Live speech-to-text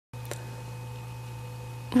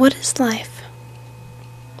What is life?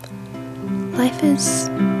 Life is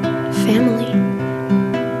family.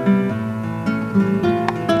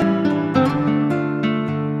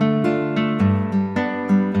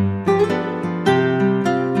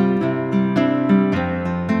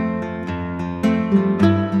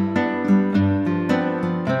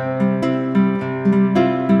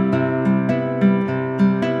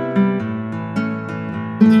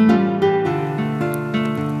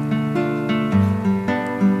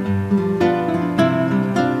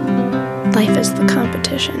 Life is the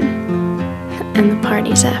competition, and the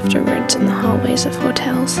parties afterwards in the hallways of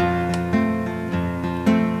hotels.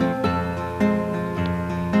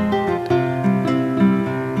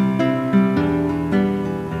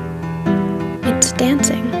 It's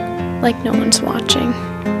dancing like no one's watching.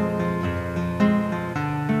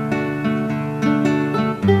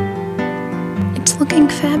 It's looking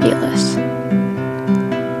fabulous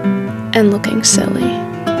and looking silly.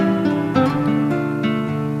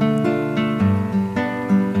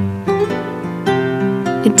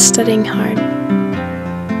 It's studying hard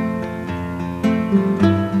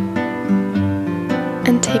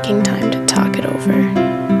and taking time to talk it over.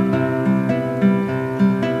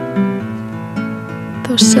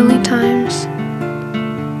 Those silly times,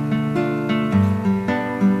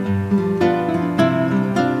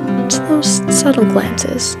 it's those subtle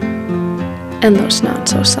glances and those not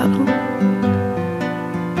so subtle.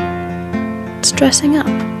 It's dressing up.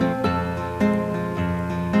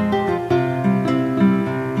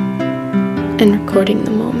 And recording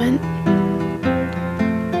the moment.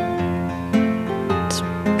 It's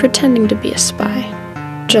pretending to be a spy,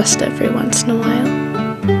 just every once in a while.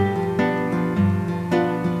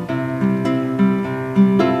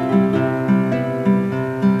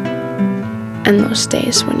 And those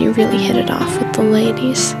days when you really hit it off with the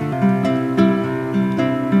ladies.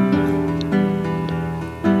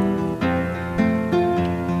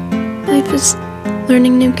 Life is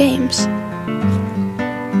learning new games.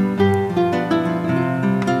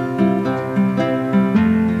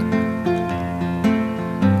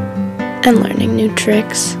 And learning new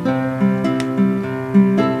tricks.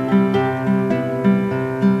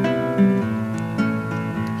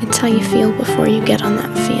 It's how you feel before you get on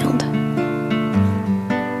that field.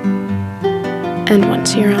 And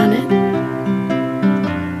once you're on it,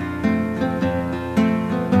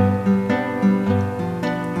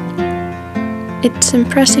 it's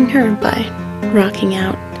impressing her by rocking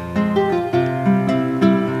out.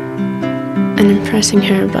 And impressing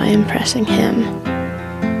her by impressing him.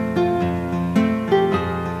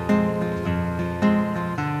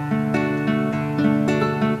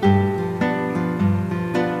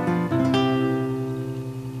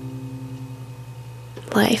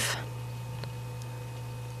 Life.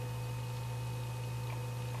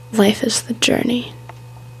 Life is the journey.